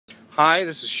Hi,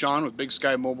 this is Sean with Big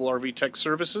Sky Mobile RV Tech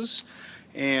Services,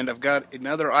 and I've got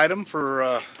another item for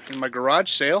in my garage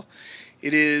sale.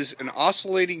 It is an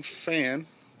oscillating fan.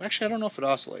 Actually, I don't know if it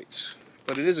oscillates,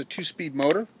 but it is a 2-speed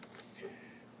motor.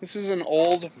 This is an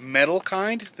old metal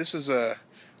kind. This is a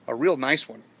real nice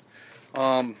one.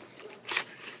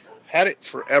 Had it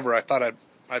forever. I thought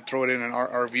I'd throw it in an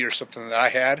RV or something that I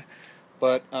had,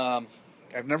 but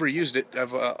I've never used it.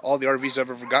 All the RVs I've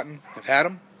ever gotten, I've had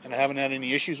them, and I haven't had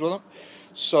any issues with them.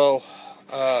 So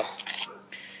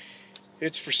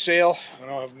it's for sale. I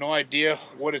have no idea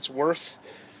what it's worth,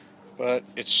 but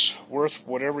it's worth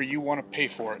whatever you want to pay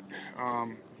for it.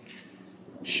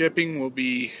 Shipping will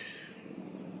be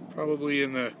probably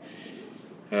in the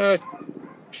 $15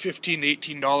 to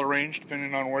 $18 range,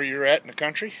 depending on where you're at in the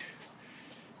country.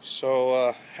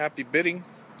 So happy bidding.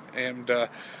 And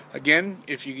again,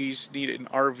 if you guys need an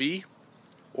RV,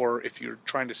 or if you're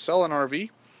trying to sell an RV,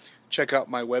 check out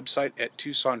my website at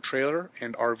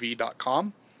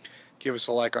TucsonTrailerandRV.com. Give us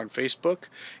a like on Facebook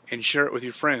and share it with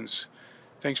your friends.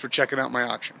 Thanks for checking out my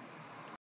auction.